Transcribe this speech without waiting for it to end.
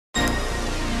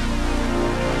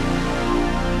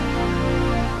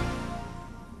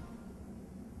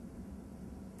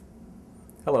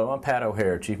Hello, I'm Pat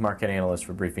O'Hare, Chief Market Analyst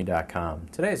for Briefing.com.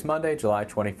 Today is Monday, July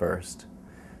 21st.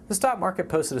 The stock market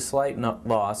posted a slight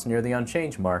loss near the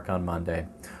unchanged mark on Monday.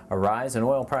 A rise in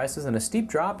oil prices and a steep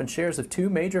drop in shares of two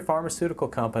major pharmaceutical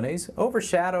companies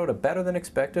overshadowed a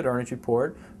better-than-expected earnings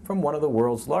report from one of the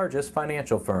world's largest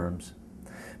financial firms.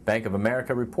 Bank of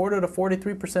America reported a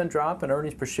 43% drop in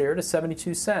earnings per share to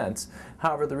 72 cents.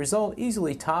 However, the result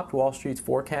easily topped Wall Street's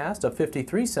forecast of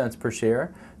 53 cents per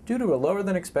share due to a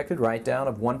lower-than-expected write-down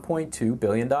of $1.2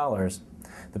 billion.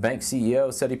 The bank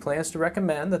CEO said he plans to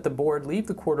recommend that the board leave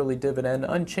the quarterly dividend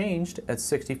unchanged at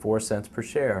 64 cents per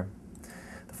share.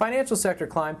 The financial sector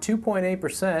climbed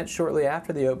 2.8% shortly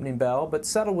after the opening bell, but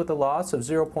settled with a loss of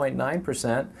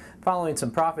 0.9% following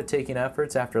some profit-taking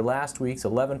efforts after last week's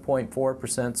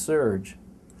 11.4% surge.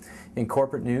 In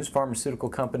corporate news, pharmaceutical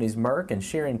companies Merck and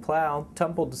Schering-Plough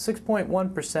tumbled to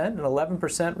 6.1% and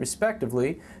 11%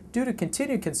 respectively due to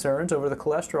continued concerns over the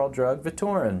cholesterol drug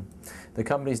Vytorin. The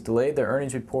companies delayed their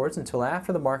earnings reports until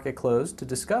after the market closed to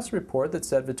discuss a report that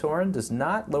said Vytorin does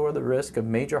not lower the risk of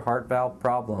major heart valve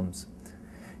problems.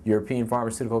 European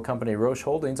pharmaceutical company Roche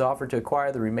Holdings offered to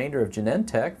acquire the remainder of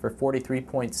Genentech for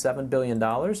 $43.7 billion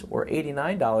or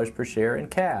 $89 per share in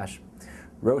cash.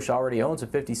 Roche already owns a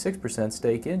 56%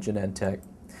 stake in Genentech.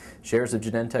 Shares of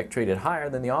Genentech traded higher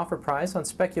than the offer price on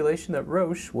speculation that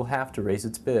Roche will have to raise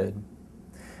its bid.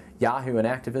 Yahoo and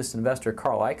activist investor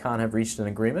Carl Icahn have reached an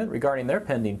agreement regarding their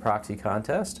pending proxy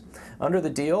contest. Under the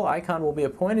deal, Icahn will be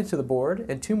appointed to the board,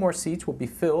 and 2 more seats will be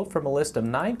filled from a list of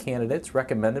 9 candidates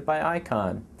recommended by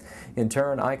Icahn. In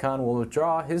turn, Icahn will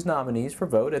withdraw his nominees for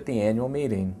vote at the annual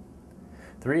meeting.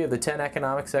 3 of the 10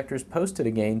 economic sectors posted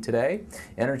a gain today.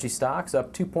 Energy stocks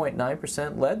up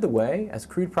 2.9% led the way as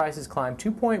crude prices climbed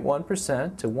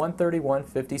 2.1% to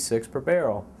 $131.56 per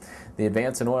barrel. The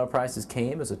advance in oil prices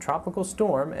came as a tropical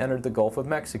storm entered the Gulf of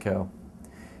Mexico.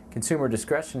 Consumer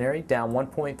discretionary down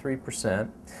 1.3%,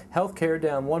 healthcare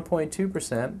down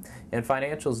 1.2%, and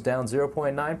financials down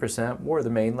 0.9% were the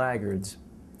main laggards.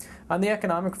 On the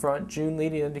economic front, June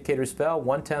leading indicators fell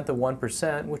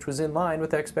 0.1%, which was in line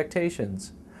with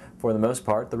expectations. For the most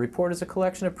part, the report is a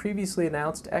collection of previously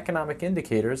announced economic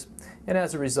indicators, and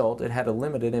as a result, it had a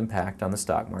limited impact on the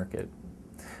stock market.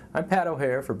 I'm Pat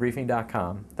O'Hare for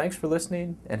Briefing.com. Thanks for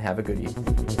listening, and have a good evening.